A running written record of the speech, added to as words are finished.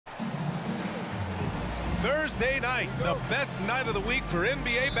Thursday night, the best night of the week for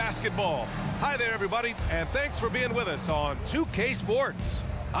NBA basketball. Hi there, everybody, and thanks for being with us on 2K Sports.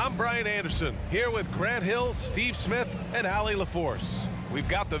 I'm Brian Anderson, here with Grant Hill, Steve Smith, and Allie LaForce. We've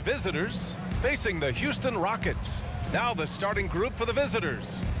got the visitors facing the Houston Rockets. Now the starting group for the visitors.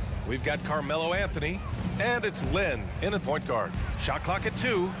 We've got Carmelo Anthony, and it's Lynn in at point guard. Shot clock at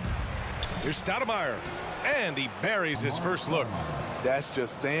 2. Here's Stoudemire, and he buries his first look. That's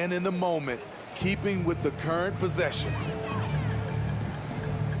just staying in the moment, keeping with the current possession.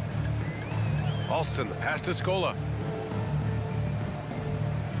 Alston, the pass to Scola.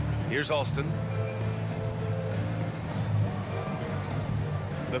 Here's Alston.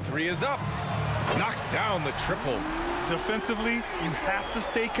 The three is up. Knocks down the triple. Defensively, you have to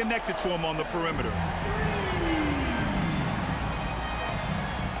stay connected to him on the perimeter.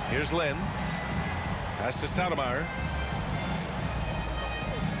 Here's Lynn. Pass to Stoudemire.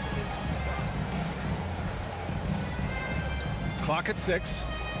 Clock at 6.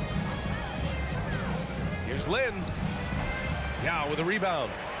 Here's Lynn. Yao with a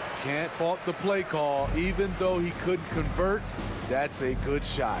rebound. Can't fault the play call. Even though he couldn't convert, that's a good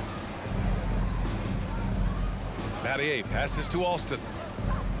shot. Mattier passes to Alston.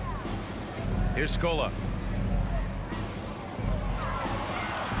 Here's Scola.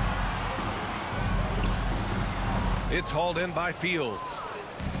 It's hauled in by Fields.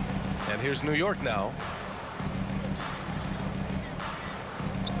 And here's New York now.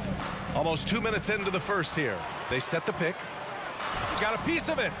 Almost 2 minutes into the first here. They set the pick. Got a piece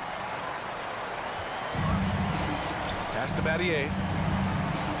of it. Pass to Mattier.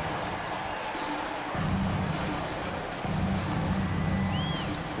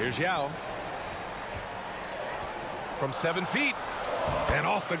 Here's Yao. From 7 feet. And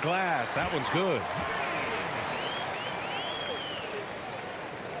off the glass. That one's good.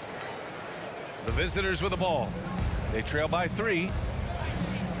 The visitors with the ball. They trail by 3.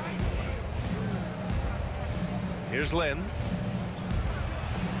 Here's Lynn.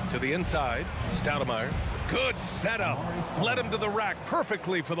 To the inside. Stoudemire. Good setup. Led him to the rack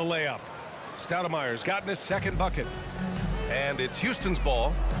perfectly for the layup. Stoudemire's gotten his second bucket. And it's Houston's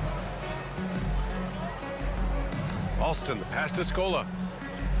ball. Alston, the pass to Scola.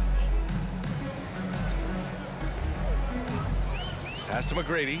 Pass to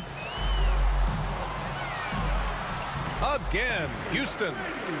McGrady. Again, Houston.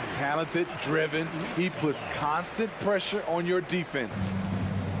 Talented, driven. He puts constant pressure on your defense.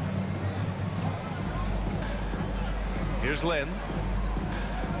 Here's Lynn.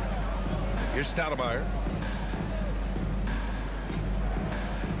 Here's Stoudemire.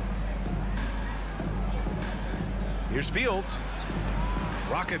 Here's Fields.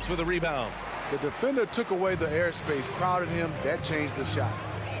 Rockets with a rebound. The defender took away the airspace, crowded him. That changed the shot.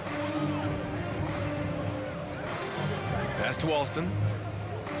 Pass to Alston.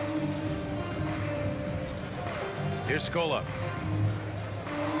 Here's Scola.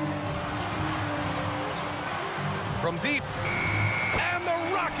 From deep. And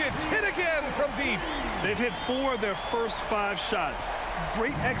the Rockets hit again from deep. They've hit 4 of their first 5 shots.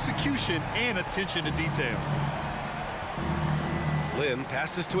 Great execution and attention to detail. Lynn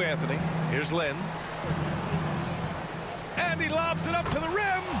passes to Anthony. Here's Lynn. And he lobs it up to the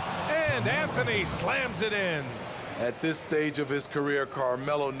rim. And Anthony slams it in. At this stage of his career,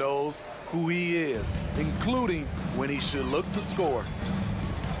 Carmelo knows who he is, including when he should look to score.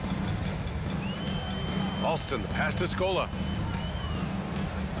 Alston, the pass to Scola.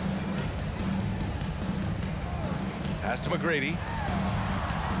 Pass to McGrady.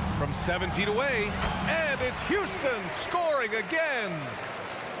 From 7 feet away. And it's Houston scoring again.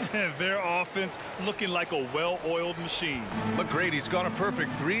 Their offense looking like a well-oiled machine. McGrady's gone a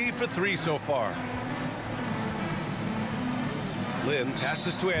perfect 3 for 3 so far. Lynn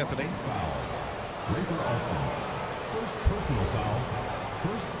passes to Anthony. Foul. Rafer Alston. First personal foul.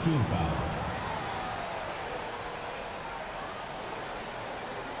 First team foul.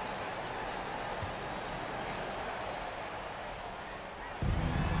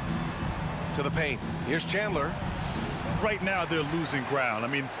 To the paint. Here's Chandler. Right now they're losing ground. I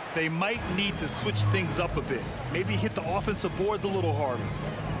mean, they might need to switch things up a bit. Maybe hit the offensive boards a little harder.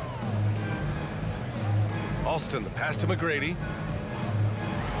 Alston, the pass to McGrady.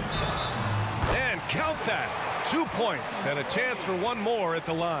 And count that. 2 points and a chance for one more at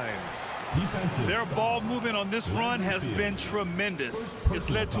the line. Defensive. Their ball movement on this run has been tremendous. It's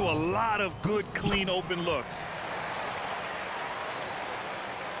led to a lot of good, clean, open looks.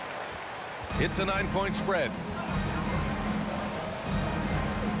 It's a 9-point spread.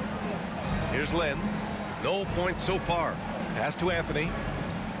 Here's Lynn. No points so far. Pass to Anthony.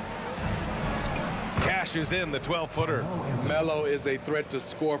 Cashes in the 12-footer. Melo is a threat to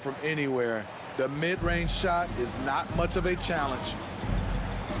score from anywhere. The mid-range shot is not much of a challenge.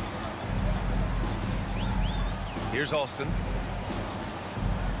 Here's Alston.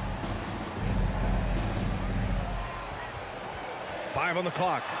 Five on the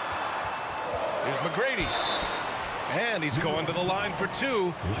clock. Here's McGrady. And he's going to the line for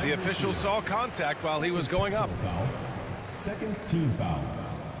two. The official saw contact while he was going up. Second team foul.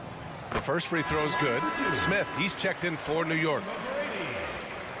 The first free throw is good. Smith, he's checked in for New York.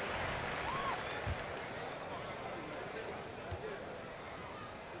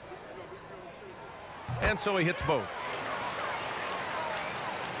 And so he hits both.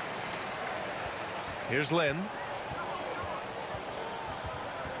 Here's Lynn.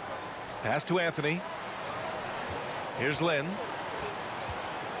 Pass to Anthony. Here's Lynn.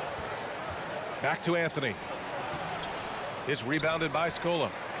 Back to Anthony. It's rebounded by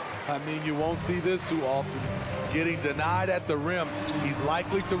Scola. I mean, you won't see this too often. Getting denied at the rim. He's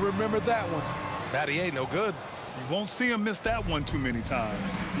likely to remember that one. Battier, no good. You won't see him miss that one too many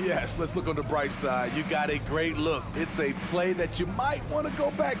times. Yes, let's look on the bright side. You got a great look. It's a play that you might want to go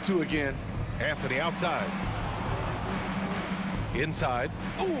back to again. Anthony outside. Inside.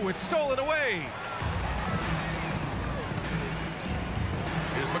 Oh, it's stolen away.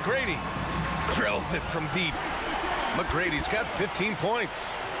 Here's McGrady. Drills it from deep. McGrady's got 15 points.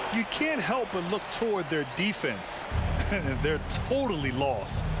 You can't help but look toward their defense. They're totally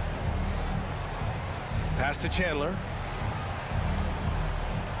lost. Pass to Chandler.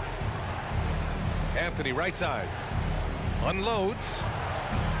 Anthony right side. Unloads.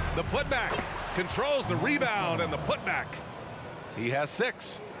 The putback. Controls the rebound and the putback. He has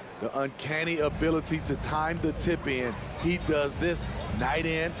 6. The uncanny ability to time the tip in. He does this night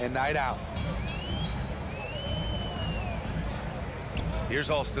in and night out. Here's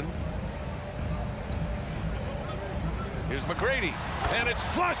Alston. Here's McGrady. And it's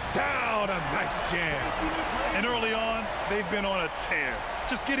flushed down. A nice jam. And early on, they've been on a tear.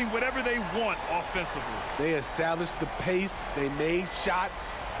 Just getting whatever they want offensively. They established the pace. They made shots.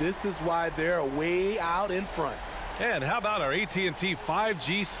 This is why they're way out in front. And how about our AT&T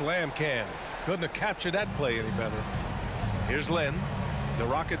 5G slam cam? Couldn't have captured that play any better. Here's Lynn. The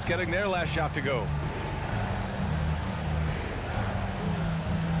Rockets getting their last shot to go.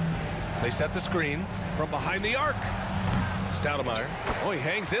 They set the screen from behind the arc. Stoudemire. Oh, he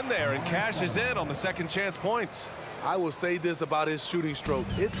hangs in there and cashes in on the second chance points. I will say this about his shooting stroke.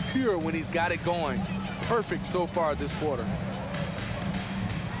 It's pure when he's got it going. Perfect so far this quarter.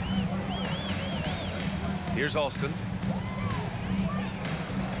 Here's Alston.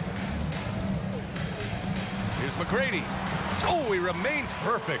 Here's McGrady. Oh, he remains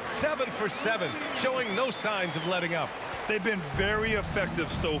perfect. 7 for 7, showing no signs of letting up. They've been very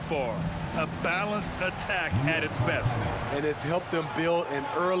effective so far. A balanced attack at its best. And it's helped them build an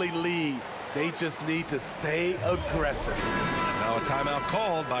early lead. They just need to stay aggressive. Now a timeout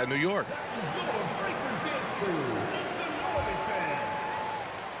called by New York.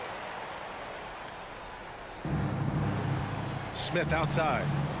 Smith outside.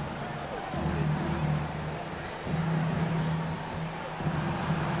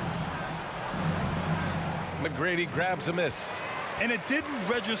 McGrady grabs a miss. And it didn't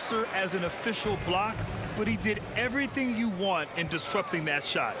register as an official block, but he did everything you want in disrupting that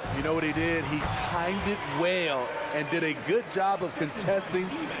shot. You know what he did? He timed it well and did a good job of contesting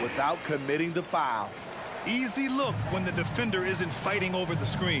without committing the foul. Easy look when the defender isn't fighting over the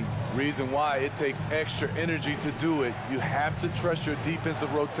screen. Reason why it takes extra energy to do it. You have to trust your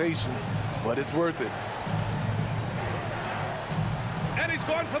defensive rotations, but it's worth it. And he's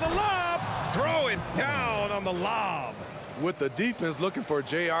going for the lob. Throw it down on the lob. With the defense looking for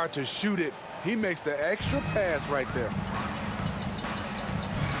JR to shoot it, he makes the extra pass right there.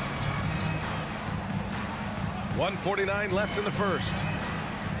 1:49 left in the first.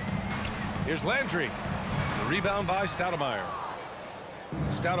 Here's Landry. The rebound by Stoudemire.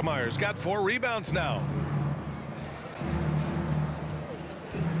 Stoudemire's got 4 rebounds now.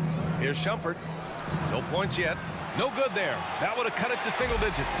 Here's Shumpert. No points yet. No good there. That would have cut it to single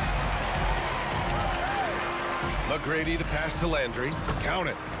digits. McGrady, the pass to Landry. Count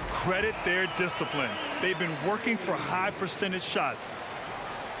it. Credit their discipline. They've been working for high percentage shots.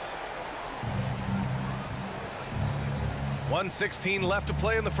 1:16 left to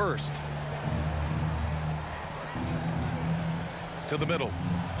play in the first. To the middle.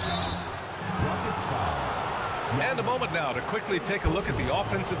 And a moment now to quickly take a look at the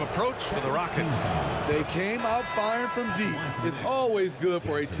offensive approach for the Rockets. They came out firing from deep. It's always good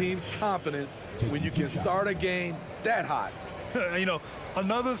for a team's confidence when you can start a game that hot. You know,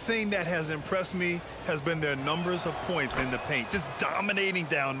 another thing that has impressed me has been their numbers of points in the paint, just dominating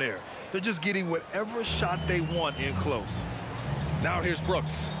down there. They're just getting whatever shot they want in close. Now here's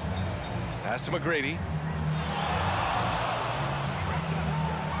Brooks. Pass to McGrady.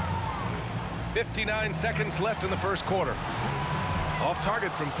 59 seconds left in the first quarter. Off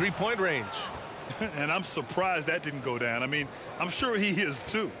target from three-point range. And I'm surprised that didn't go down. I mean, I'm sure he is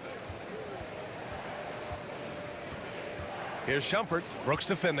too. Here's Shumpert. Brooks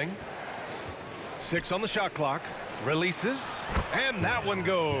defending. 6 on the shot clock. Releases. And that one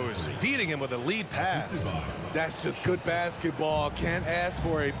goes. Feeding him with a lead pass. That's just good basketball. Can't ask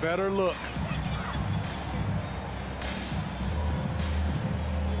for a better look.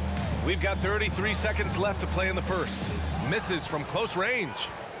 We've got 33 seconds left to play in the first. Misses from close range.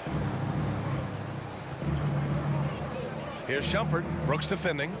 Here's Shumpert. Brooks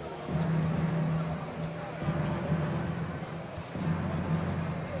defending.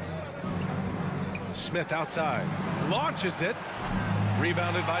 Smith outside. Launches it.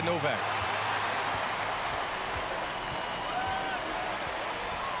 Rebounded by Novak.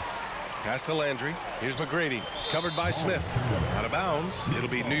 Pass to Landry. Here's McGrady. Covered by Smith. Out of bounds. It'll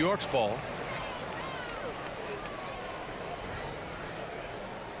be New York's ball.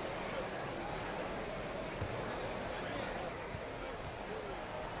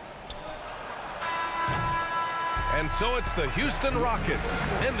 And so it's the Houston Rockets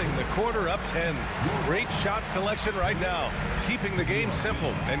ending the quarter up 10. Great shot selection right now, keeping the game simple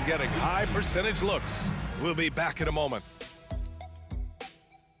and getting high percentage looks. We'll be back in a moment.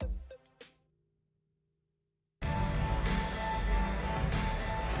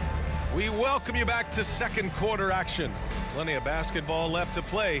 We welcome you back to second quarter action. Plenty of basketball left to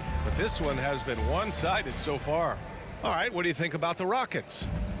play, but this one has been one-sided so far. All right, what do you think about the Rockets?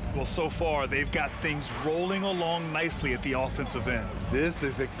 Well, so far, they've got things rolling along nicely at the offensive end. This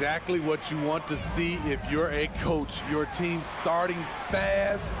is exactly what you want to see if you're a coach. Your team starting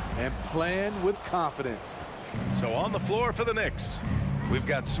fast and playing with confidence. So on the floor for the Knicks, we've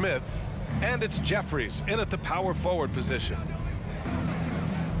got Smith, and it's Jeffries in at the power forward position.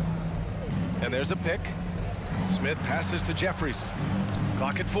 And there's a pick. Smith passes to Jeffries.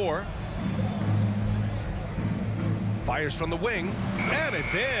 Clock at 4. Fires from the wing, and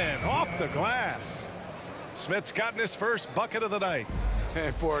it's in, off the glass. Smith's gotten his first bucket of the night.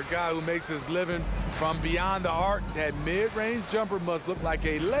 And for a guy who makes his living from beyond the arc, that mid-range jumper must look like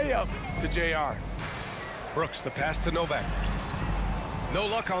a layup to JR. Brooks, the pass to Novak. No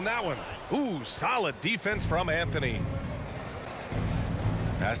luck on that one. Ooh, solid defense from Anthony.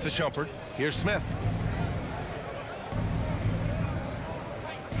 Pass to Shumpert. Here's Smith.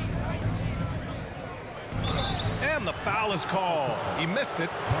 And the foul is called. He missed it,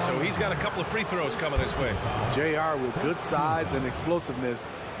 so he's got a couple of free throws coming his way. JR with good size and explosiveness.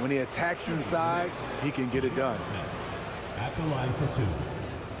 When he attacks inside, he can get it done. At the line for 2.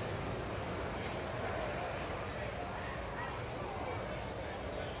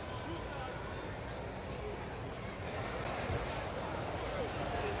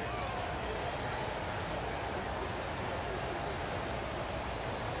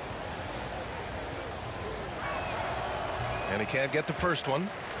 And he can't get the first one.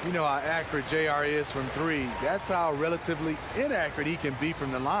 You know how accurate JR is from 3. That's how relatively inaccurate he can be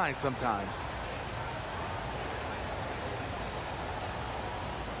from the line sometimes.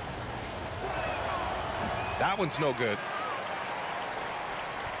 That one's no good.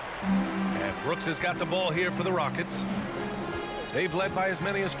 And Brooks has got the ball here for the Rockets. They've led by as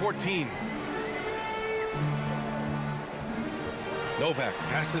many as 14. Novak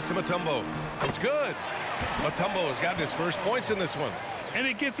passes to Mutombo. It's good. Mutombo has gotten his first points in this one. And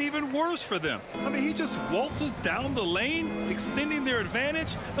it gets even worse for them. I mean, he just waltzes down the lane, extending their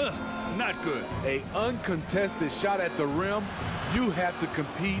advantage. Not good. An uncontested shot at the rim, you have to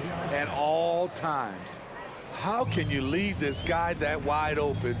compete at all times. How can you leave this guy that wide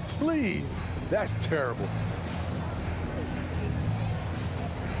open? Please, that's terrible.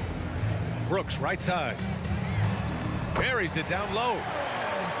 Brooks, right side. Buries it down low.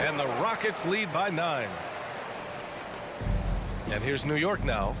 And the Rockets lead by 9. And here's New York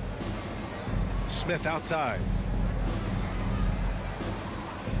now. Smith outside.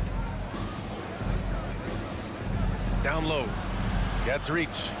 Down low. Gets reach.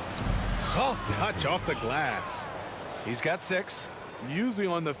 Soft touch off the glass. He's got 6. Usually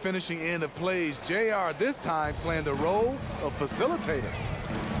on the finishing end of plays, JR this time playing the role of facilitator.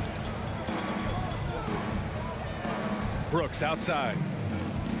 Brooks outside.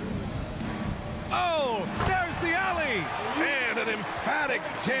 Oh, there's the alley. And an emphatic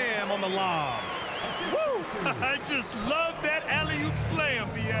jam on the lob. Woo! I just love that Alley-oop slam,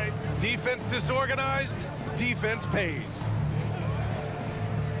 B.A. Defense disorganized, defense pays.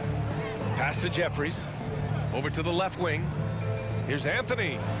 Pass to Jeffries. Over to the left wing. Here's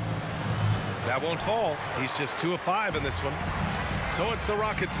Anthony. That won't fall. He's just 2 of 5 in this one. So it's the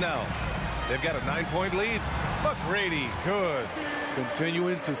Rockets now. They've got a 9-point lead. McGrady, good.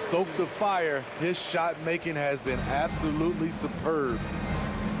 Continuing to stoke the fire, his shot making has been absolutely superb.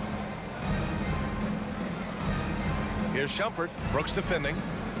 Here's Shumpert. Brooks defending.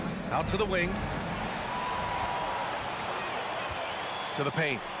 Out to the wing. To the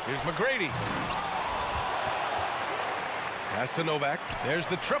paint. Here's McGrady. Pass to Novak. There's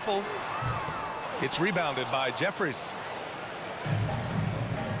the triple. It's rebounded by Jeffries.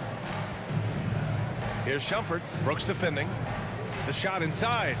 Here's Shumpert. Brooks defending. The shot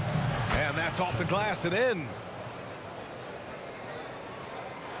inside. And that's off the glass and in.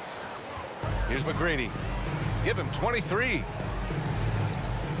 Here's McGrady. Give him 23.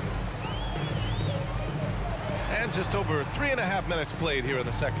 And just over 3.5 minutes played here in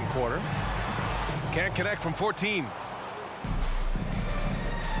the second quarter. Can't connect from 14.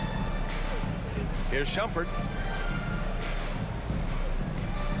 Here's Shumpert.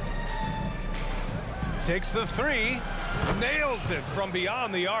 Takes the 3. Nails it from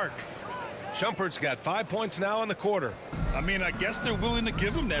beyond the arc. Shumpert's got 5 points now in the quarter. I mean, I guess they're willing to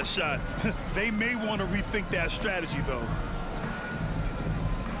give him that shot. They may want to rethink that strategy, though.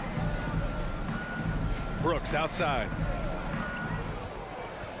 Brooks outside.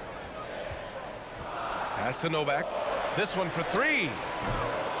 Pass to Novak. This one for 3.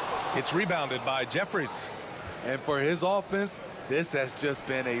 It's rebounded by Jeffries. And for his offense, this has just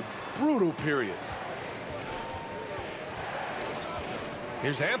been a brutal period.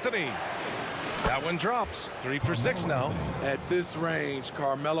 Here's Anthony. That one drops. 3 for 6 now. At this range,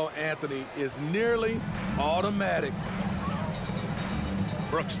 Carmelo Anthony is nearly automatic.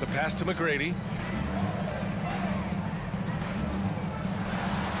 Brooks, the pass to McGrady.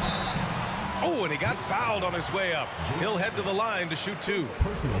 Oh, and he got fouled on his way up. He'll head to the line to shoot 2.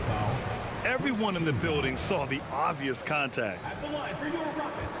 Personal foul. Everyone in the building saw the obvious contact. At the line for your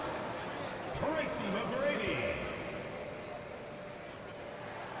Rockets, Tracy McGrady.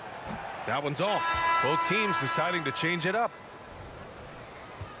 That one's off. Both teams deciding to change it up.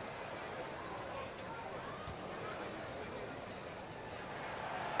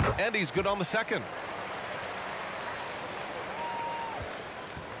 And he's good on the second.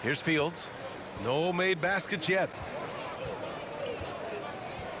 Here's Fields. No made baskets yet.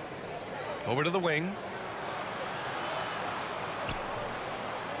 Over to the wing.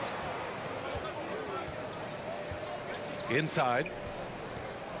 Inside.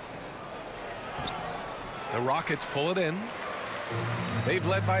 The Rockets pull it in. They've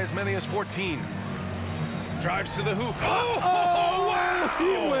led by as many as 14. Drives to the hoop. Oh, wow!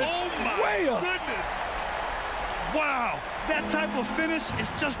 He went way up. Goodness. Wow, that type of finish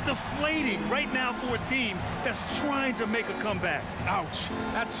is just deflating right now for a team that's trying to make a comeback. Ouch.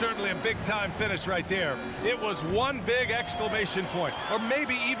 That's certainly a big-time finish right there. It was one big exclamation point, or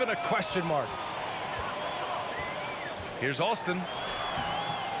maybe even a question mark. Here's Alston.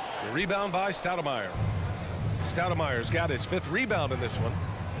 The rebound by Stoudemire. Stoudemire's got his 5th rebound in this one.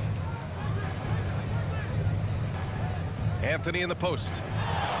 Anthony in the post.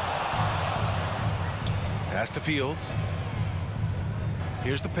 Pass to Fields.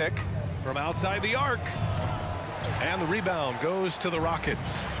 Here's the pick from outside the arc. And the rebound goes to the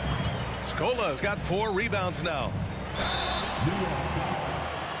Rockets. Scola's got 4 rebounds now.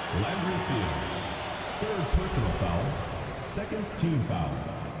 Landry Fields. 3rd personal foul. 2nd team foul.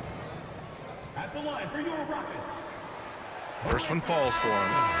 At the line for your Rockets. First one falls for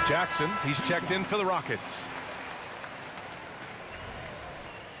him. Jackson, he's checked in for the Rockets.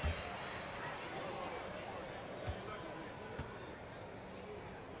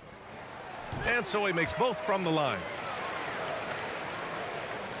 And so he makes both from the line.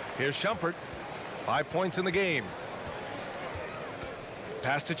 Here's Shumpert. 5 points in the game.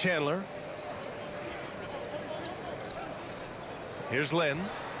 Pass to Chandler. Here's Lynn.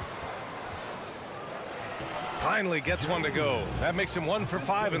 Finally gets one to go. That makes him 1 for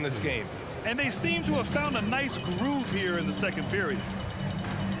 5 in this game. And they seem to have found a nice groove here in the second period.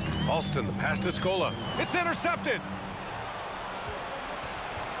 Alston, the pass to Scola. It's intercepted.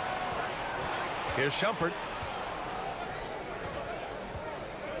 Here's Shumpert.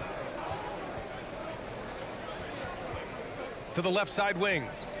 To the left side wing.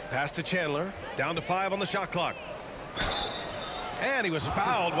 Pass to Chandler. Down to 5 on the shot clock. And he was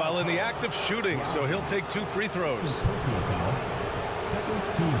fouled while in the act of shooting, so he'll take 2 free throws. Personal foul.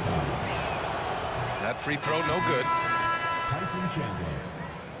 2nd team foul. That free throw no good.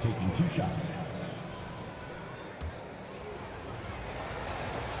 taking 2 shots.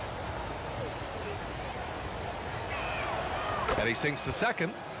 And he sinks the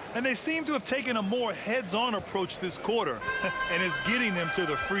second. And they seem to have taken a more heads-on approach this quarter, and it's getting them to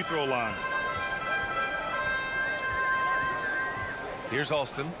the free throw line. Here's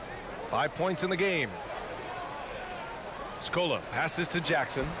Alston. 5 points in the game. Scola passes to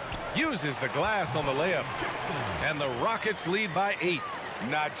Jackson. Uses the glass on the layup. And the Rockets lead by 8.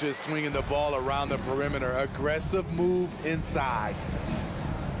 Not just swinging the ball around the perimeter. Aggressive move inside.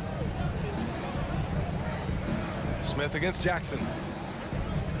 Smith against Jackson.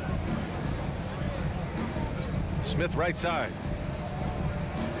 Smith right side.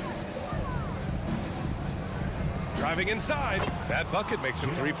 Driving inside. That bucket makes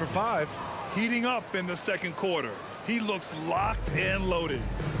him 3 for 5. Heating up in the second quarter. He looks locked and loaded.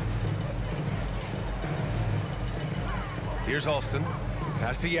 Here's Alston.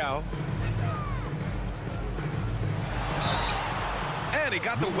 Pass to Yao. And he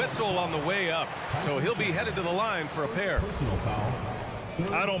got the whistle on the way up. So he'll be headed to the line for a pair. Personal foul.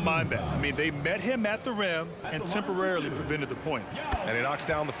 I don't mind that. I mean, they met him at the rim and temporarily prevented the points. And he knocks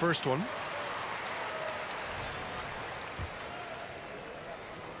down the first one.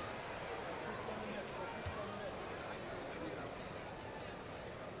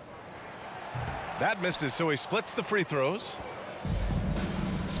 That misses, so he splits the free throws.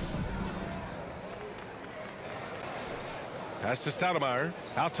 Pass to Stoudemire,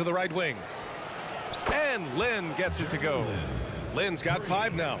 out to the right wing. And Lynn gets it to go. Lynn's got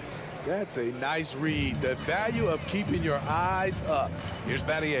 5 now. That's a nice read. The value of keeping your eyes up. Here's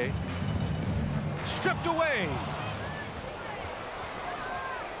Battier. Stripped away.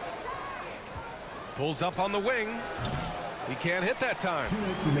 Pulls up on the wing. He can't hit that time.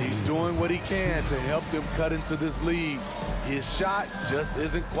 He's doing what he can to help them cut into this lead. His shot just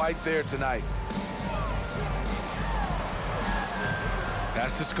isn't quite there tonight.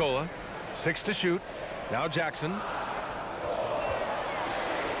 Pass to Scola. 6 to shoot. Now Jackson.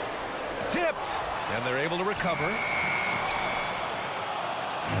 Tipped. And they're able to recover.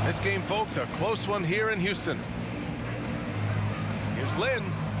 And this game, folks, a close one here in Houston. Here's Lynn.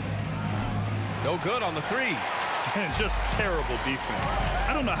 No good on the 3. And just terrible defense.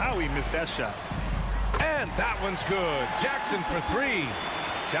 I don't know how he missed that shot. And that one's good. Jackson for 3.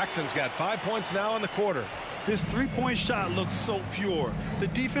 Jackson's got 5 points now in the quarter. This three-point shot looks so pure. The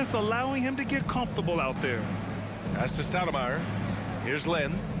defense allowing him to get comfortable out there. Pass to Stoudemire. Here's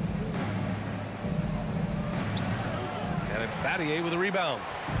Lynn. And it's Battier with a rebound.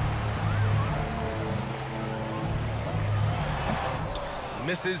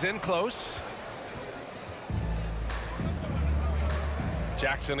 Misses in close.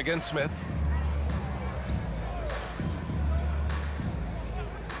 Jackson against Smith.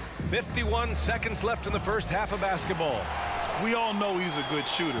 51 seconds left in the first half of basketball. We all know he's a good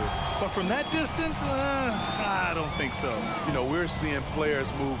shooter, but from that distance, I don't think so. You know, we're seeing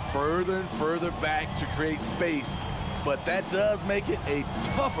players move further and further back to create space, but that does make it a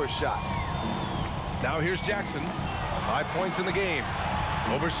tougher shot. Now here's Jackson. 5 points in the game.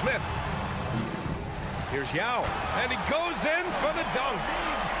 Over Smith. Here's Yao, and he goes in for the dunk.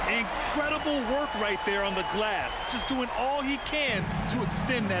 Incredible work right there on the glass. Just doing all he can to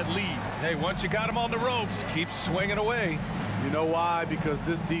extend that lead. Hey, once you got him on the ropes, keep swinging away. You know why? Because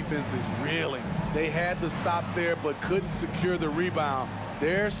this defense is reeling. They had to stop there but couldn't secure the rebound.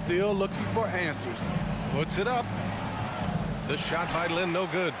 They're still looking for answers. Puts it up. The shot by Lynn, no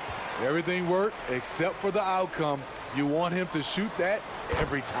good. Everything worked except for the outcome. You want him to shoot that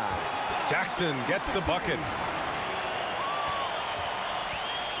every time. Jackson gets the bucket.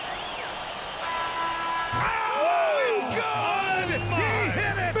 Oh, it's good! He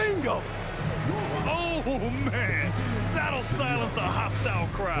hit it! Bingo! Oh, man. That'll silence a hostile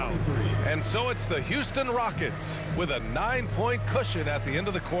crowd. And so it's the Houston Rockets with a 9-point cushion at the end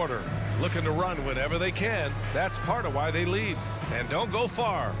of the quarter. Looking to run whenever they can. That's part of why they lead. And don't go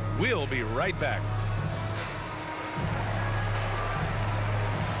far. We'll be right back.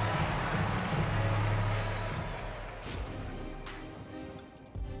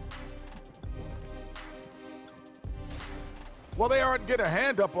 Well, they aren't getting a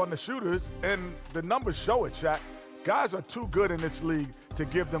hand up on the shooters, and the numbers show it, Shaq. Guys are too good in this league to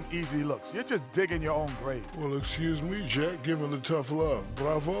give them easy looks. You're just digging your own grave. Well, excuse me, Jack, giving the tough love.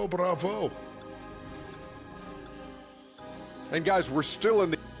 Bravo, bravo. And guys, we're still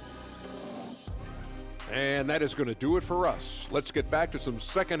in the... And that is going to do it for us. Let's get back to some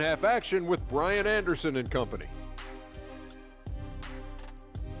second half action with Brian Anderson and company.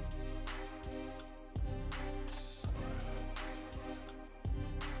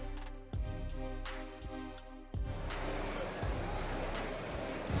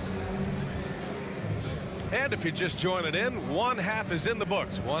 And if you're just joining in, one half is in the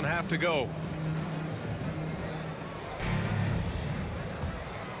books. One half to go.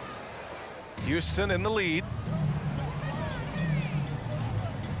 Houston in the lead.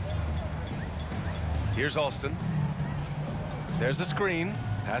 Here's Alston. There's a screen.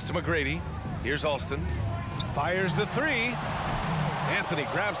 Pass to McGrady. Here's Alston. Fires the three. Anthony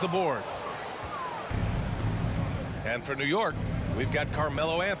grabs the board. And for New York, we've got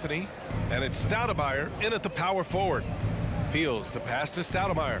Carmelo Anthony. And it's Stoudemire in at the power forward. Fields the pass to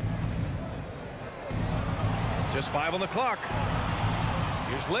Stoudemire. Just 5 on the clock.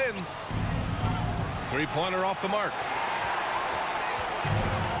 Here's Lynn. Three-pointer off the mark.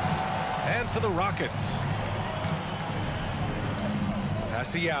 And for the Rockets.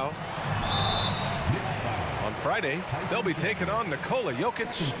 Pass to Yao. On Friday, they'll be taking on Nikola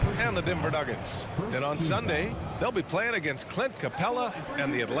Jokic and the Denver Nuggets. Then on Sunday, they'll be playing against Clint Capella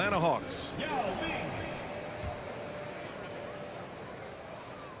and the Atlanta Hawks.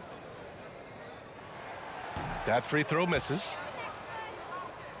 That free throw misses.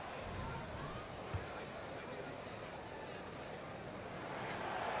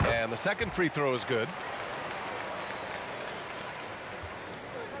 And the second free throw is good.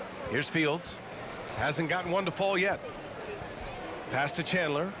 Here's Fields. Hasn't gotten one to fall yet. Pass to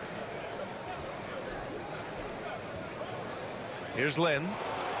Chandler. Here's Lynn.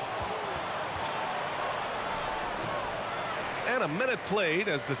 And a minute played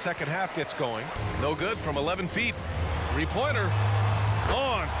as the second half gets going. No good from 11 feet. Three-pointer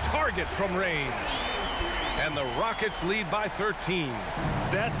on target from range. And the Rockets lead by 13.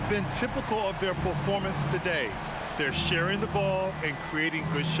 That's been typical of their performance today. They're sharing the ball and creating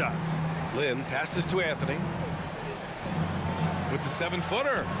good shots. Lynn passes to Anthony. With the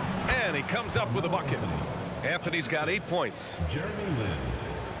 7-footer. And he comes up with a bucket. Anthony's got 8 points. Jeremy Lin.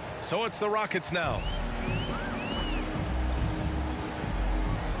 So it's the Rockets now.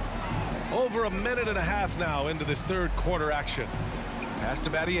 Over a minute and a half now into this third quarter action. Pass to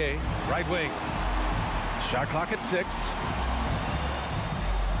Battier, right wing. Shot clock at 6.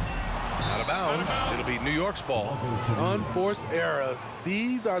 Out of bounds. It'll be New York's ball. Unforced errors.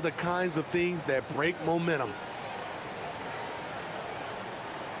 These are the kinds of things that break momentum.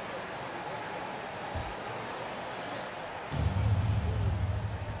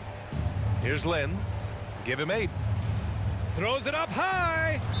 Here's Lynn. Give him 8. Throws it up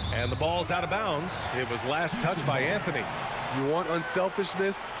high. And the ball's out of bounds. It was last touched by Anthony. You want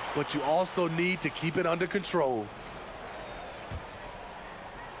unselfishness, but you also need to keep it under control.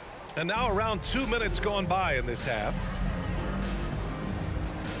 And now around 2 minutes gone by in this half.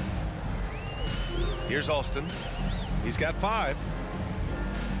 Here's Alston. He's got 5.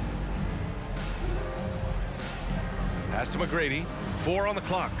 Pass to McGrady. 4 on the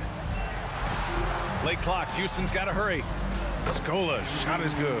clock. Late clock. Houston's got to hurry. Scola's shot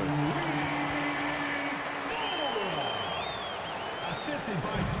is good. Assisted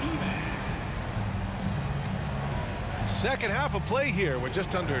by T-Man. Second half of play here with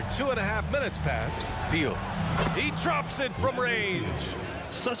just under 2.5 minutes passed. Fields. He drops it from range.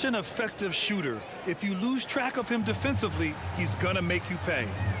 Such an effective shooter. If you lose track of him defensively, he's gonna make you pay.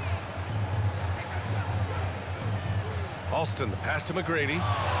 Alston, the pass to McGrady.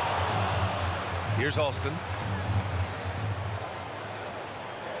 Here's Alston.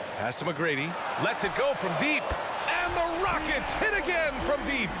 Pass to McGrady. Lets it go from deep. And the Rockets hit again from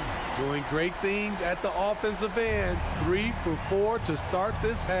deep. Doing great things at the offensive end. 3 for 4 to start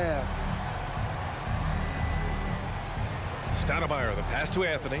this half. Stoudemire, the pass to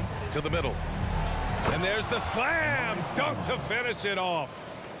Anthony, to the middle. And there's the slam dunk to finish it off.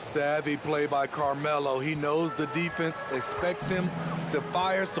 Savvy play by Carmelo. He knows the defense expects him to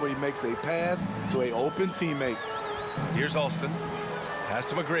fire, so he makes a pass to an open teammate. Here's Alston. Pass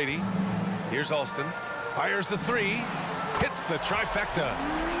to McGrady. Here's Alston. Fires the 3. Hits the trifecta.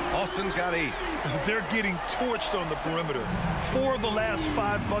 Alston's got 8. They're getting torched on the perimeter. 4 of the last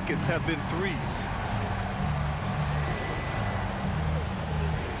 5 buckets have been threes.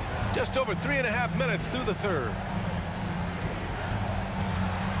 Just over 3.5 minutes through the third.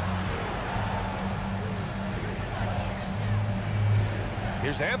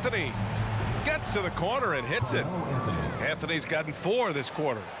 Here's Anthony. Gets to the corner and hits it. Anthony's gotten 4 this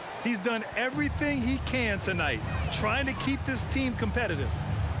quarter. He's done everything he can tonight, trying to keep this team competitive.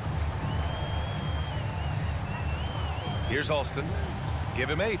 Here's Alston. Give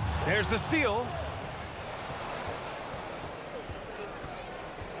him 8. There's the steal.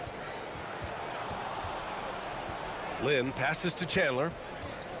 Lynn passes to Chandler.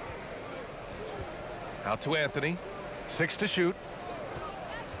 Out to Anthony. 6 to shoot.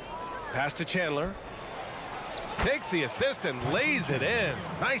 Pass to Chandler. Takes the assist and lays it in.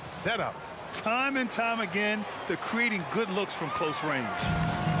 Nice setup. Time and time again, they're creating good looks from close range.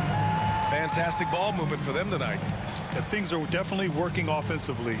 Fantastic ball movement for them tonight. And things are definitely working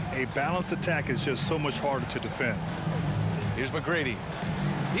offensively. A balanced attack is just so much harder to defend. Here's McGrady.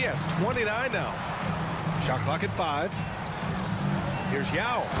 He has 29 now. Shot clock at 5. Here's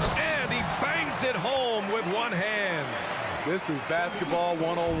Yao. And he bangs it home with one hand. This is basketball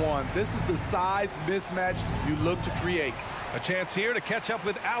 101. This is the size mismatch you look to create. A chance here to catch up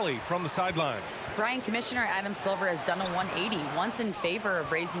with Allie from the sideline. Brian, Commissioner Adam Silver has done a 180. Once in favor of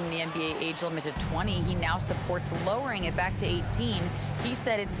raising the NBA age limit to 20, he now supports lowering it back to 18. He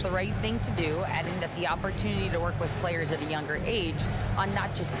said it's the right thing to do, adding that the opportunity to work with players at a younger age on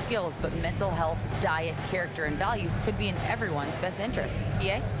not just skills, but mental health, diet, character, and values could be in everyone's best interest.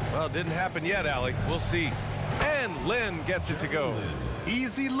 EA? Well, it didn't happen yet, Allie. We'll see. And Lynn gets it to go.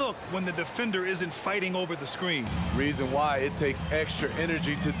 Easy look when the defender isn't fighting over the screen. Reason why it takes extra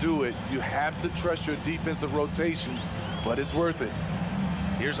energy to do it. You have to trust your defensive rotations, but it's worth it.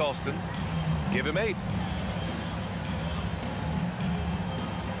 Here's Alston. Give him 8.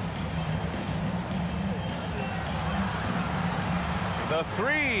 The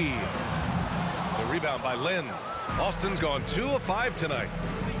 3. The rebound by Lynn. Alston's gone 2 of 5 tonight.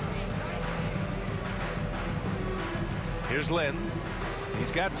 Here's Lynn.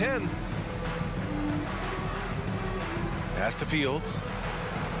 He's got 10. Pass to Fields.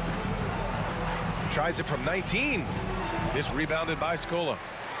 Tries it from 19. It's rebounded by Scola.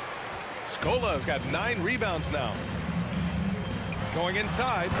 Scola's got 9 rebounds now. Going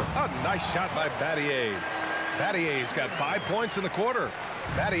inside. A nice shot by Battier. Battier's got 5 points in the quarter.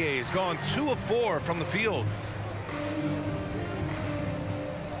 Battier's gone 2 of 4 from the field.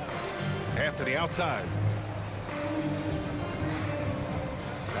 Anthony outside.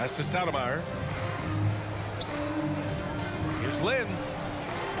 Pass to Stoudemire. Here's Lynn.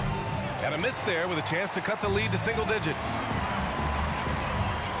 Got a miss there with a chance to cut the lead to single digits.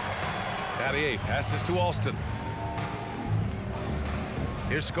 Battier passes to Alston.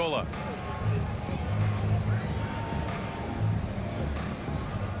 Here's Scola.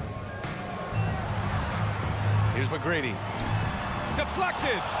 Here's McGrady.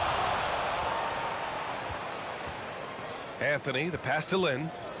 Deflected. Anthony, the pass to Lynn.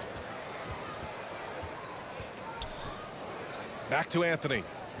 Back to Anthony.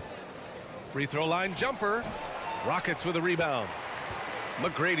 Free throw line jumper. Rockets with a rebound.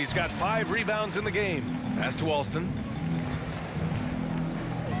 McGrady's got 5 rebounds in the game. Pass to Alston.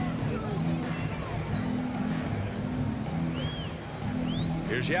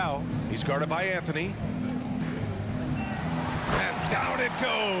 Here's Yao. He's guarded by Anthony. And down it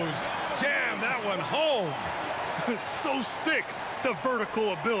goes. Jam that one home. So sick, the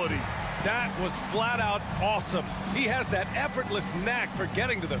vertical ability. That was flat out awesome. He has that effortless knack for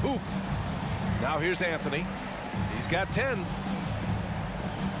getting to the hoop. Now here's Anthony. He's got 10.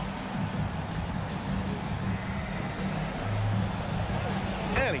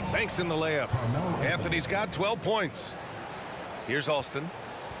 And he banks in the layup. Anthony's got 12 points. Here's Alston.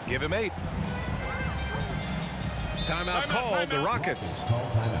 Give him 8. Timeout called, the Rockets.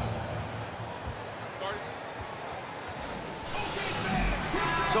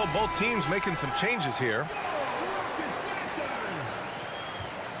 So both teams making some changes here.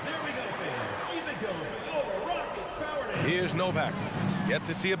 Here's Novak. Yet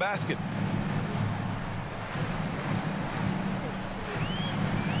to see a basket.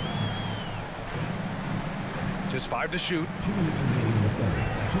 Just 5 to shoot. 2 minutes remaining in the third.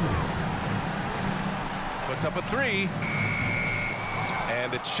 2 minutes. Puts up a 3.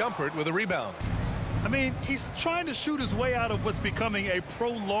 And it's Shumpert with a rebound. I mean, he's trying to shoot his way out of what's becoming a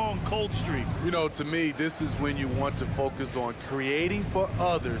prolonged cold streak. You know, to me, this is when you want to focus on creating for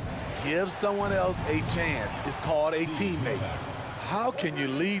others. Give someone else a chance. It's called a teammate. How can you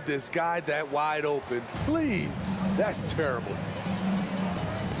leave this guy that wide open? Please, that's terrible.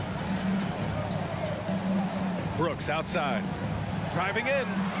 Brooks outside. Driving in.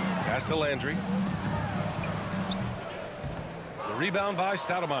 Pass to Landry. The rebound by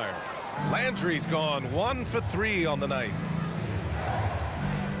Stoudemire. Landry's gone 1 for 3 on the night.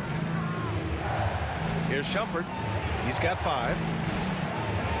 Here's Shumpert. He's got 5.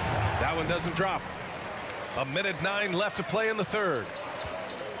 That one doesn't drop. 1:09 left to play in the third.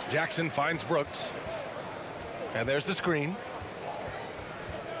 Jackson finds Brooks. And there's the screen.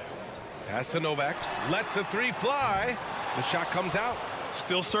 Pass to Novak. Lets the 3 fly. The shot comes out.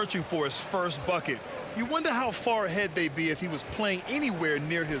 Still searching for his first bucket. You wonder how far ahead they'd be if he was playing anywhere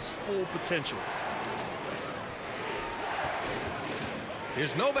near his full potential.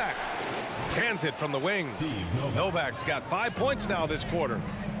 Here's Novak. Cans it from the wing. Novak's got 5 points now this quarter.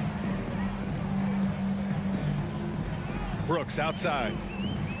 Brooks outside.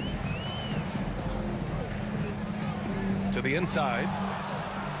 To the inside.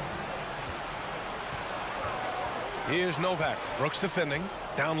 Here's Novak. Brooks defending.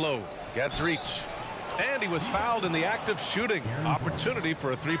 Down low. Gets reach. And he was fouled in the act of shooting. Opportunity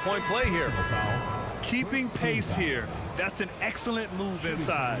for a three-point play here. Keeping pace here. That's an excellent move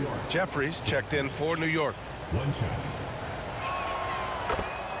inside. Jeffries checked in for New York. 1 shot.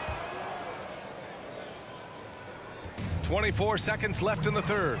 .24 seconds left in the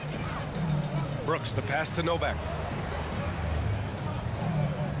third. Brooks, the pass to Novak.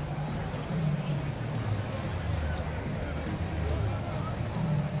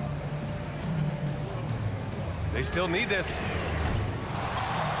 They still need this.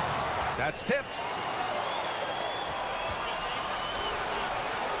 That's tipped.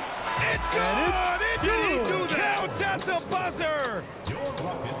 It's good! Did he do that? Counts at the buzzer!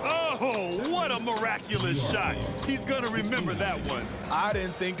 Oh, what a miraculous shot. He's going to remember that one. I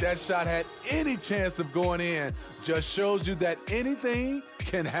didn't think that shot had any chance of going in. Just shows you that anything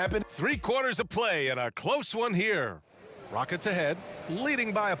can happen. 3 quarters of play and a close one here. Rockets ahead,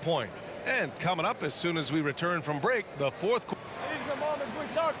 leading by a point. And coming up as soon as we return from break, the fourth quarter. These are the moments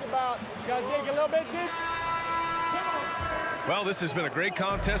we talked about. You got to dig a little bit deep. Well, this has been a great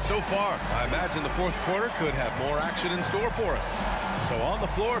contest so far. I imagine the fourth quarter could have more action in store for us. So on the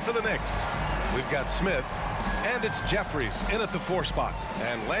floor for the Knicks, we've got Smith, and it's Jeffries in at the 4 spot.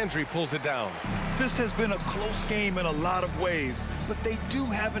 And Landry pulls it down. This has been a close game in a lot of ways, but they do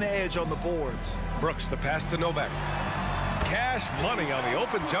have an edge on the boards. Brooks, the pass to Novak. Cash money on the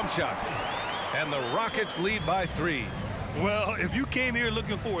open jump shot. And the Rockets lead by 3. Well, if you came here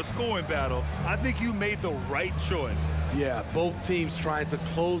looking for a scoring battle, I think you made the right choice. Yeah, both teams trying to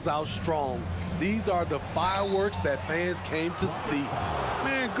close out strong. These are the fireworks that fans came to see.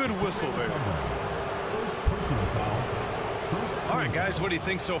 Man, good whistle there. First personal foul. All right, guys, what do you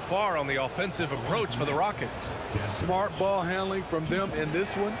think so far on the offensive approach for the Rockets? Smart ball handling from them in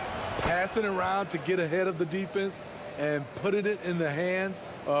this one. Passing around to get ahead of the defense and putting it in the hands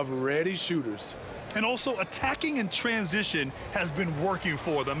of ready shooters. And also attacking in transition has been working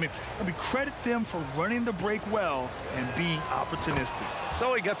for them. I mean, credit them for running the break well and being opportunistic.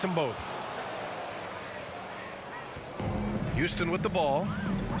 So he gets them both. Houston with the ball.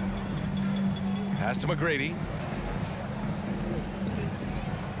 Pass to McGrady.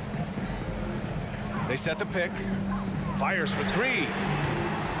 They set the pick. Fires for 3.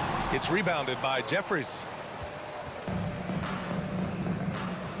 It's rebounded by Jeffries.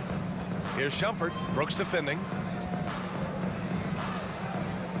 Here's Shumpert. Brooks defending.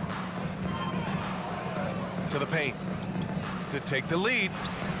 To the paint. To take the lead.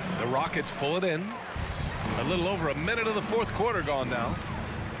 The Rockets pull it in. A little over a minute of the fourth quarter gone now.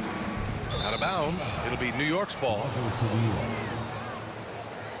 Out of bounds. It'll be New York's ball.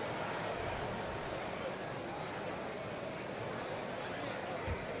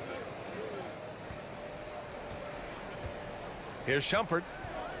 Here's Shumpert.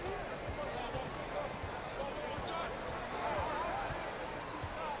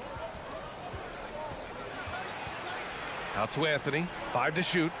 Out to Anthony. 5 to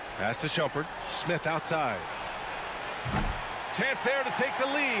shoot. Pass to Shumpert. Smith outside. Chance there to take the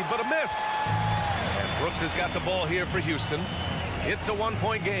lead, but a miss. And Brooks has got the ball here for Houston. It's a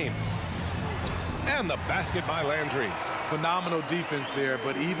 1-point game. And the basket by Landry. Phenomenal defense there,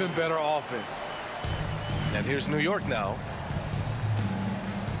 but even better offense. And here's New York now.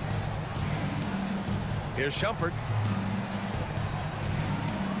 Here's Shumpert.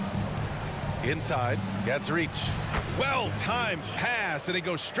 Inside, gets reach. Well-timed pass, and he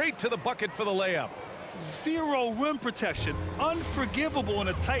goes straight to the bucket for the layup. Zero rim protection. Unforgivable in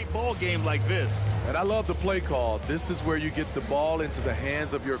a tight ball game like this. And I love the play call. This is where you get the ball into the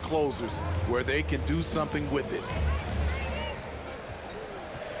hands of your closers, where they can do something with it.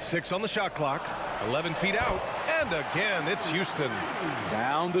 6 on the shot clock. 11 feet out. And again, it's Houston.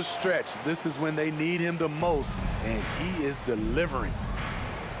 Down the stretch. This is when they need him the most, and he is delivering.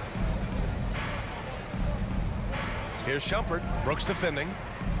 Here's Shumpert. Brooks defending.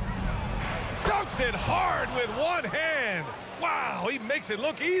 Dunks it hard with one hand. Wow, he makes it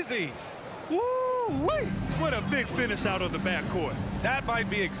look easy. Woo-wee! What a big finish out of the backcourt. That might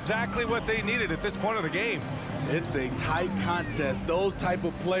be exactly what they needed at this point of the game. It's a tight contest. Those type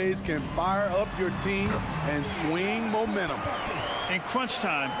of plays can fire up your team and swing momentum. In crunch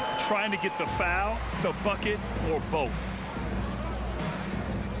time, trying to get the foul, the bucket, or both.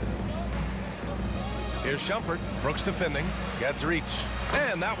 Here's Shumpert. Brooks defending. Gets reach.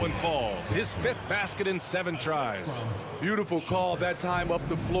 And that one falls. His 5th basket in 7 tries. Beautiful call that time up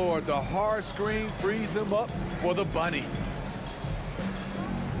the floor. The hard screen frees him up for the bunny.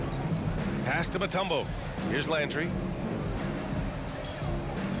 Pass to Mutombo. Here's Landry.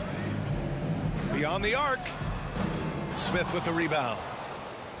 Beyond the arc. Smith with the rebound.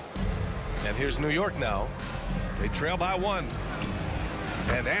 And here's New York now. They trail by 1.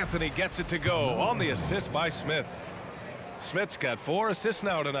 And Anthony gets it to go on the assist by Smith. Smith's got 4 assists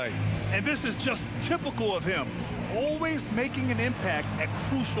now tonight. And this is just typical of him. Always making an impact at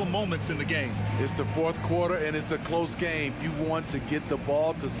crucial moments in the game. It's the 4th quarter and it's a close game. You want to get the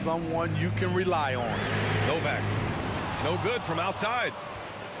ball to someone you can rely on. Novak. No good from outside.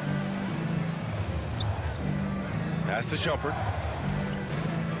 Pass to Shumpert.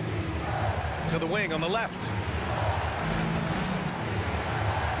 To the wing on the left.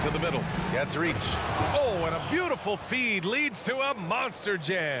 To the middle. Gets reach. Oh, and a beautiful feed leads to a monster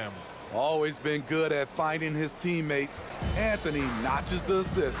jam. Always been good at finding his teammates. Anthony notches the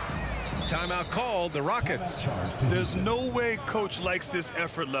assist. Timeout called, the Rockets. There's no way coach likes this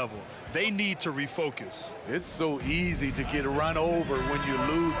effort level. They need to refocus. It's so easy to get run over when you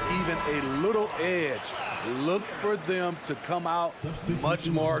lose even a little edge. Look for them to come out much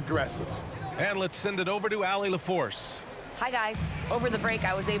more aggressive. And let's send it over to Allie LaForce. Hi, guys. Over the break,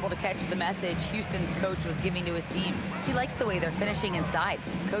 I was able to catch the message Houston's coach was giving to his team. He likes the way they're finishing inside.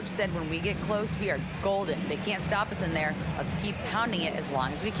 Coach said when we get close, we are golden. They can't stop us in there. Let's keep pounding it as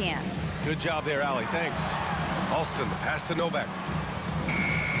long as we can. Good job there, Allie. Thanks. Alston, pass to Novak.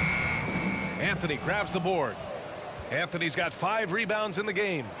 Anthony grabs the board. Anthony's got 5 rebounds in the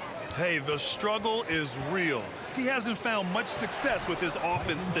game. Hey, the struggle is real. He hasn't found much success with his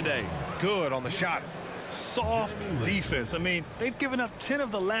offense today. Good on the shot. Soft defense. I mean, they've given up 10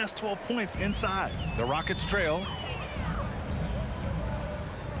 of the last 12 points inside. The Rockets trail.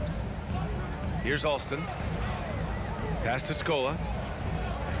 Here's Alston. Pass to Scola.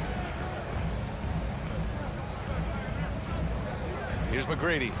 Here's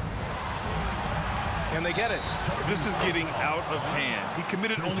McGrady. Can they get it? This is getting out of hand. He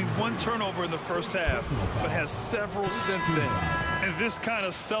committed only 1 turnover in the first half, but has several since then. And this kind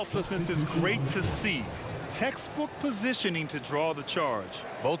of selflessness is great to see. Textbook positioning to draw the charge.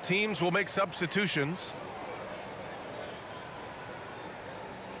 Both teams will make substitutions.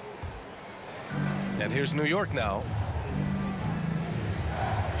 And here's New York now.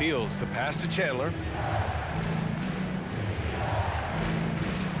 Fields the pass to Chandler.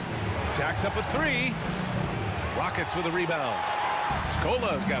 Jacks up a 3. Rockets with a rebound.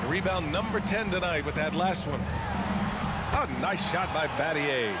 Scola's got rebound number 10 tonight with that last one. A nice shot by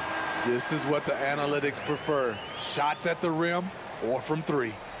Battier. This is what the analytics prefer. Shots at the rim or from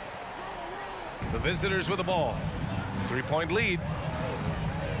 3. The visitors with the ball. 3-point lead.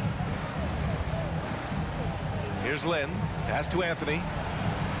 Here's Lynn. Pass to Anthony.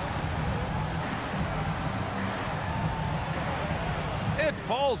 It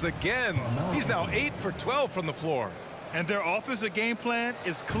falls again. He's now 8 for 12 from the floor. And their offensive game plan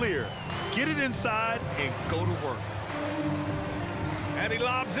is clear. Get it inside and go to work. And he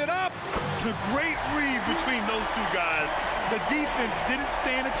lobs it up. A great read between those 2 guys. The defense didn't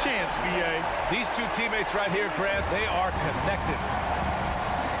stand a chance, B.A. These 2 teammates right here, Grant, they are connected.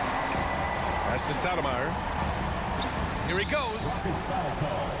 Pass to Stoudemire. Here he goes. Rockets foul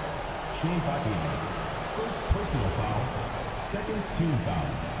call. Shane Battier. First personal foul. Second team foul.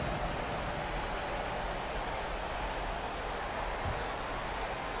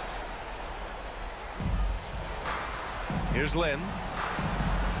 Here's Lynn.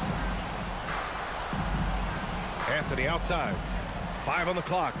 Anthony outside. 5 on the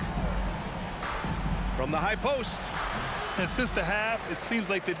clock. From the high post. And since the half, it seems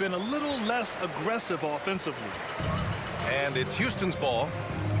like they've been a little less aggressive offensively. And it's Houston's ball.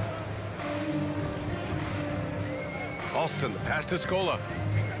 Alston, pass to Scola.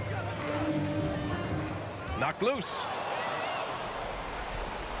 Knocked loose.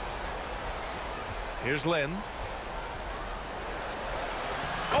 Here's Lynn.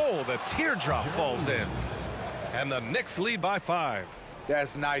 Oh, the teardrop falls in. And the Knicks lead by 5.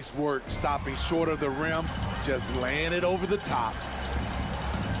 That's nice work, stopping short of the rim, just laying it over the top.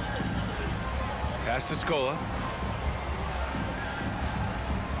 Pass to Scola.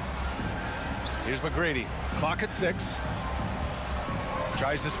 Here's McGrady. Clock at 6.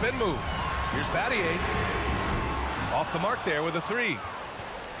 Tries the spin move. Here's Battier. Off the mark there with a 3.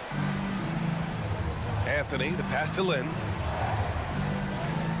 Anthony, the pass to Lynn.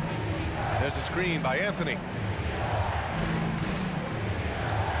 There's a screen by Anthony.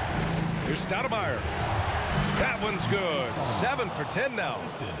 Here's Stoudemire. That one's good. 7 for 10 now.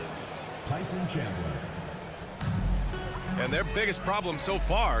 Tyson Chandler. And their biggest problem so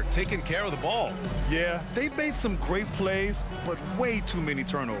far, taking care of the ball. Yeah, they've made some great plays, but way too many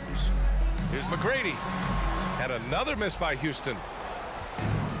turnovers. Here's McGrady. And another miss by Houston.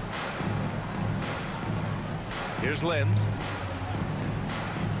 Here's Lynn.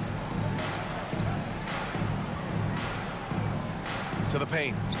 To the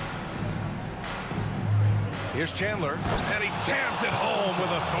paint. Here's Chandler. And he jams it home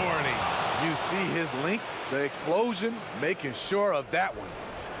with authority. You see his length, the explosion, making sure of that one.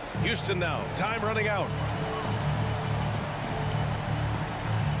 Houston now. Time running out.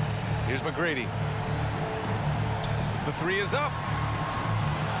 Here's McGrady. The three is up.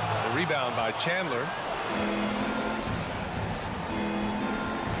 The rebound by Chandler.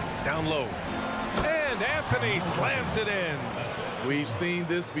 Down low. And Anthony slams it in. We've seen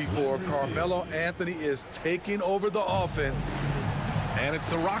this before. Carmelo Anthony is taking over the offense. And it's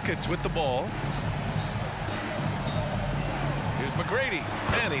the Rockets with the ball. Here's McGrady.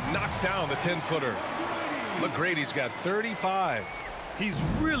 And he knocks down the 10-footer. McGrady's got 35. He's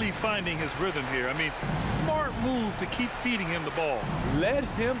really finding his rhythm here. I mean, smart move to keep feeding him the ball. Let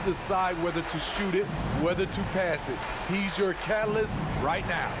him decide whether to shoot it, whether to pass it. He's your catalyst right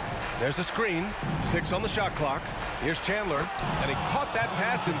now. There's a screen. 6 on the shot clock. Here's Chandler. And he caught that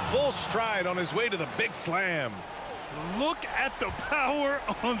pass in full stride on his way to the big slam. Look at the power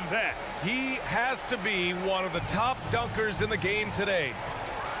on that. He has to be one of the top dunkers in the game today.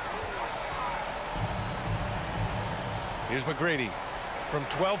 Here's McGrady from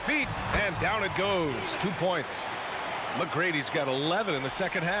 12 feet, and down it goes. 2 points. McGrady's got 11 in the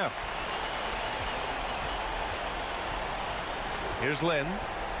second half. Here's Lynn.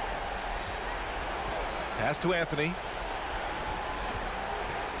 Pass to Anthony.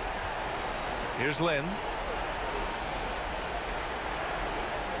 Here's Lynn.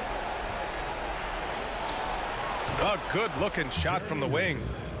 A good-looking shot from the wing.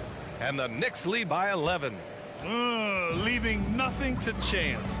 And the Knicks lead by 11. Leaving nothing to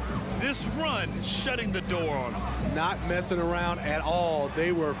chance. This run shutting the door on them. Not messing around at all.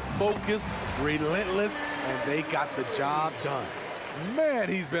 They were focused, relentless, and they got the job done. Man,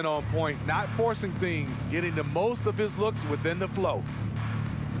 he's been on point, not forcing things, getting the most of his looks within the flow.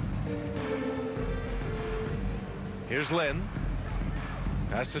 Here's Lynn.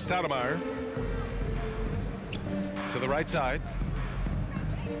 Pass to Stoudemire. To the right side.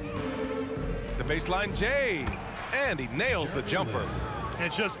 The baseline J. And he nails the jumper.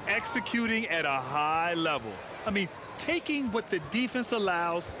 And just executing at a high level. I mean, taking what the defense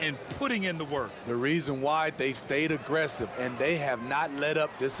allows and putting in the work. The reason why they've stayed aggressive and they have not let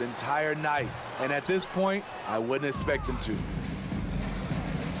up this entire night. And at this point, I wouldn't expect them to.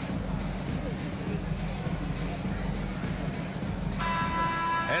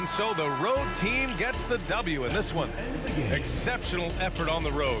 And so the road team gets the W in this one. Exceptional effort on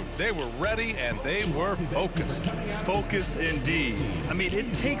the road. They were ready and they were focused. Focused indeed. I mean,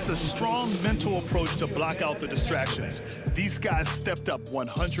 it takes a strong mental approach to block out the distractions. These guys stepped up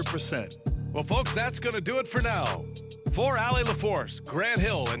 100%. Well, folks, that's going to do it for now. For Allie LaForce, Grant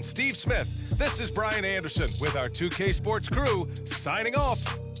Hill, and Steve Smith, this is Brian Anderson with our 2K Sports crew signing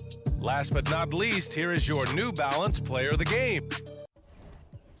off. Last but not least, here is your New Balance Player of the Game.